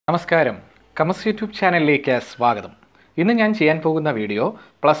നമസ്കാരം, കമസ് യൂട്യൂബ് ചാനലിലേക്ക് സ്വാഗതം. ഇന്ന് ഞാൻ ചെയ്യാൻ പോകുന്ന വീഡിയോ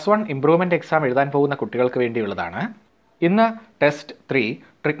 +1 ഇംപ്രൂവ്മെൻറ്റ് എക്സാം എഴുതാൻ പോകുന്ന കുട്ടികൾക്ക് വേണ്ടിയുള്ളതാണ്. ഇന്ന് ടെസ്റ്റ് 3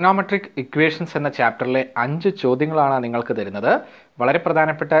 ട്രിഗ്നോമെട്രിക് ഇക്വേഷൻസ് എന്ന ചാപ്റ്ററിലെ 5 ചോദ്യങ്ങളാണ് നിങ്ങൾക്ക് തരുന്നത്. വളരെ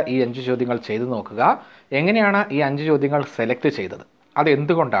പ്രധാനപ്പെട്ട ഈ 5 ചോദ്യങ്ങൾ ചെയ്തു നോക്കുക. എങ്ങനെയാണ് ഈ 5 ചോദ്യങ്ങൾ സെലക്ട് ചെയ്തത്, അത്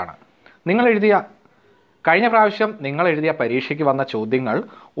എന്തുകൊണ്ടാണ്? കഴിഞ്ഞ പ്രാവശ്യം നിങ്ങൾ എഴുതിയ പരീക്ഷയ്ക്ക് വന്ന ചോദ്യങ്ങൾ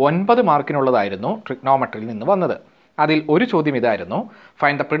 9 മാർക്കിനുള്ളതായിരുന്നു ട്രിഗ്നോമെട്രിയിൽ നിന്ന് വന്നത്. അതിൽ ഒരു ചോദ്യം ഇതായിരുന്നു,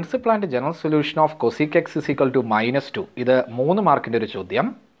 find the principal and general solution of cosec X is equal to -2. ഇത് 3 മാർക്കിൻ്റെ ഒരു ചോദ്യം.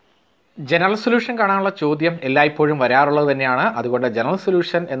 ജനറൽ സൊല്യൂഷൻ കാണാനുള്ള ചോദ്യം എല്ലായ്പ്പോഴും വരാറുള്ളത് തന്നെയാണ്. അതുകൊണ്ട് ജനറൽ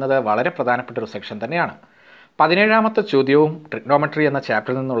സൊല്യൂഷൻ എന്നത് വളരെ പ്രധാനപ്പെട്ട ഒരു സെക്ഷൻ തന്നെയാണ്. 17ാമത്തെ ചോദ്യവും ട്രിഗ്നോമെട്രി എന്ന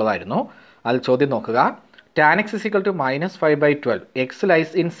ചാപ്റ്ററിൽ നിന്നുള്ളതായിരുന്നു. അതിൽ ചോദ്യം നോക്കുക. tan x is equal to -5/12. x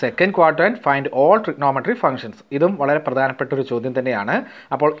lies in second quadrant. Find all trigonometry functions. ഇതും വളരെ പ്രധാനപ്പെട്ട ഒരു ചോദ്യം തന്നെയാണ്.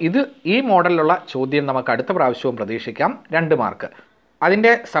 അപ്പോൾ ഈ മോഡലിലുള്ള ചോദ്യം നമുക്ക് അടുത്ത പ്രാവശ്യവും പ്രതീക്ഷിക്കാം. 2 മാർക്ക്. അതിൻ്റെ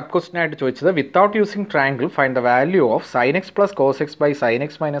സബ് ക്വസ്റ്റ്യൻ ആയിട്ട് ചോദിച്ചത്, without using triangle find the value of sin x + cos x by sin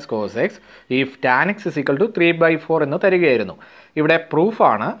x minus cos x if tan x is equal to 3/4 എന്ന് തരികയായിരുന്നു. ഇവിടെ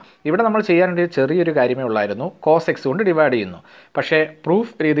പ്രൂഫാണ്. ഇവിടെ നമ്മൾ ചെയ്യാനുള്ള ചെറിയൊരു കാര്യമേ ഉള്ളായിരുന്നു, cos x കൊണ്ട് ഡിവൈഡ് ചെയ്യുന്നു. പക്ഷേ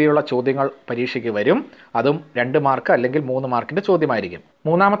പ്രൂഫ് രീതിയിലുള്ള ചോദ്യങ്ങൾ പരീക്ഷയ്ക്ക് വരും. അതും 2 മാർക്ക് അല്ലെങ്കിൽ 3 മാർക്കിൻ്റെ ചോദ്യമായിരിക്കും.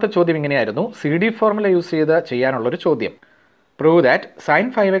 മൂന്നാമത്തെ ചോദ്യം ഇങ്ങനെയായിരുന്നു, CD ഫോർമുല യൂസ് ചെയ്ത് ചെയ്യാനുള്ളൊരു ചോദ്യം. Prove that sin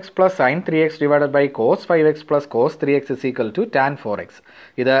 5x plus sin 3x divided by cos 5x plus cos 3x is equal to tan 4x.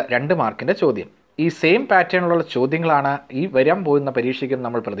 ഇത് 2 മാർക്കിൻ്റെ ചോദ്യം. ഈ സെയിം പാറ്റേണിലുള്ള ചോദ്യങ്ങളാണ് ഈ വരാൻ പോകുന്ന പരീക്ഷയ്ക്കും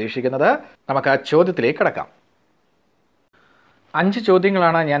നമ്മൾ പ്രതീക്ഷിക്കുന്നത്. നമുക്ക് ആ ചോദ്യത്തിലേക്ക് കടക്കാം. 5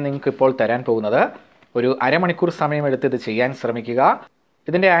 ചോദ്യങ്ങളാണ് ഞാൻ നിങ്ങൾക്ക് ഇപ്പോൾ തരാൻ പോകുന്നത്. ഒരു അരമണിക്കൂർ സമയമെടുത്ത് ഇത് ചെയ്യാൻ ശ്രമിക്കുക.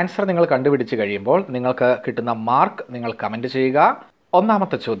 ഇതിൻ്റെ ആൻസർ നിങ്ങൾ കണ്ടുപിടിച്ച് കഴിയുമ്പോൾ നിങ്ങൾക്ക് കിട്ടുന്ന മാർക്ക് നിങ്ങൾ കമൻറ്റ് ചെയ്യുക.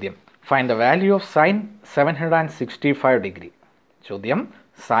 ഒന്നാമത്തെ ചോദ്യം, find the value of sine 765 degree. ചോദ്യം,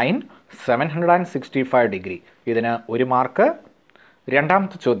 സൈൻ 765 ഡിഗ്രി, ഇതിന് 1 മാർക്ക്.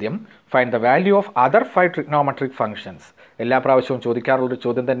 രണ്ടാമത്തെ ചോദ്യം, find the value of other 5 trigonometric functions. എല്ലാ പ്രാവശ്യവും ചോദിക്കാറുള്ളൊരു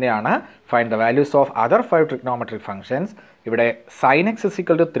ചോദ്യം തന്നെയാണ്. Find the values of other 5 trigonometric functions. ഇവിടെ sin x is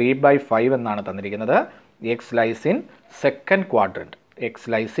equal to 3/5 എന്നാണ് തന്നിരിക്കുന്നത്. x lies in second quadrant. x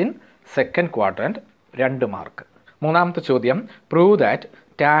lies in second quadrant, 2 mark. മൂന്നാമത്തെ ചോദ്യം, prove that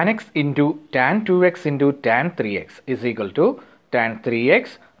tan x into tan 2x into tan 3x is equal to tan 3x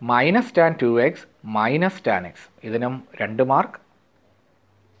minus tan 2x minus tan x. ഇതിനും 2 mark.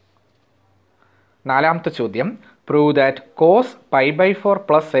 നാലാമത്തെ ചോദ്യം, prove that cos π/4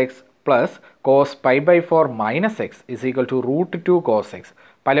 plus x plus cos π/4 minus x is equal to √2 cos x.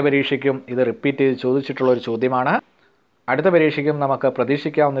 പല പരീക്ഷയ്ക്കും ഇത് repeat ചെയ്ത് ചോദിച്ചിട്ടുള്ളൊരു ചോദ്യമാണ്. അടുത്ത പരീക്ഷയ്ക്കും നമുക്ക്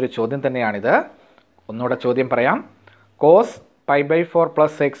പ്രതീക്ഷിക്കാവുന്നൊരു ചോദ്യം തന്നെയാണിത്. ഒന്നുകൂടെ ചോദ്യം പറയാം. cos π/4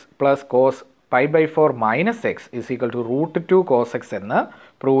 plus x plus cos π/4 minus x is equal to √2 cos x എന്ന്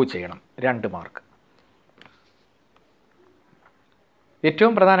പ്രൂവ് ചെയ്യണം. 2 മാർക്ക്.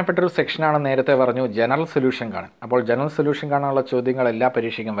 ഏറ്റവും പ്രധാനപ്പെട്ട ഒരു സെക്ഷനാണ്, നേരത്തെ പറഞ്ഞു, ജനറൽ സൊല്യൂഷൻ കാണാൻ. അപ്പോൾ ജനറൽ സൊല്യൂഷൻ കാണാനുള്ള ചോദ്യങ്ങൾ എല്ലാ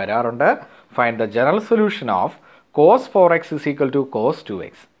പരീക്ഷയ്ക്കും വരാറുണ്ട്. Find the general solution of cos 4x is equal to cos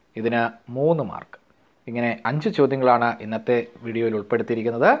 2x. ഇതിന് 3 മാർക്ക്. ഇങ്ങനെ 5 ചോദ്യങ്ങളാണ് ഇന്നത്തെ വീഡിയോയിൽ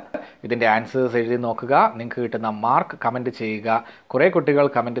ഉൾപ്പെടുത്തിയിരിക്കുന്നത്. ഇതിൻ്റെ ആൻസേഴ്സ് എഴുതി നോക്കുക. നിങ്ങൾക്ക് കിട്ടുന്ന മാർക്ക് കമൻറ്റ് ചെയ്യുക. കുറേ കുട്ടികൾ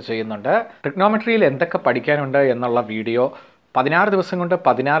കമൻറ്റ് ചെയ്യുന്നുണ്ട്. ട്രിഗ്നോമെട്രിയിൽ എന്തൊക്കെ പഠിക്കാനുണ്ട് എന്നുള്ള വീഡിയോ 16 ദിവസം കൊണ്ട്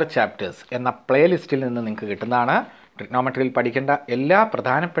 16 ചാപ്റ്റേഴ്സ് എന്ന പ്ലേലിസ്റ്റിൽ നിന്ന് നിങ്ങൾക്ക് കിട്ടുന്നതാണ്. ട്രിഗ്നോമെട്രിയിൽ പഠിക്കേണ്ട എല്ലാ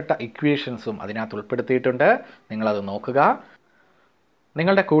പ്രധാനപ്പെട്ട ഇക്വേഷൻസും അതിനകത്ത് ഉൾപ്പെടുത്തിയിട്ടുണ്ട്. നിങ്ങളത് നോക്കുക.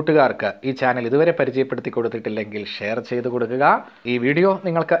 നിങ്ങളുടെ കൂട്ടുകാർക്ക് ഈ ചാനൽ ഇതുവരെ പരിചയപ്പെടുത്തി കൊടുത്തിട്ടില്ലെങ്കിൽ ഷെയർ ചെയ്ത് കൊടുക്കുക. ഈ വീഡിയോ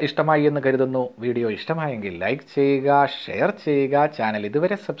നിങ്ങൾക്ക് ഇഷ്ടമായി എന്ന് കരുതുന്നു. വീഡിയോ ഇഷ്ടമായെങ്കിൽ ലൈക്ക് ചെയ്യുക, ഷെയർ ചെയ്യുക. ചാനൽ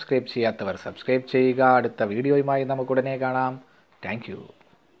ഇതുവരെ സബ്സ്ക്രൈബ് ചെയ്യാത്തവർ സബ്സ്ക്രൈബ് ചെയ്യുക. അടുത്ത വീഡിയോയുമായി നമുക്ക് ഉടനെ കാണാം. താങ്ക്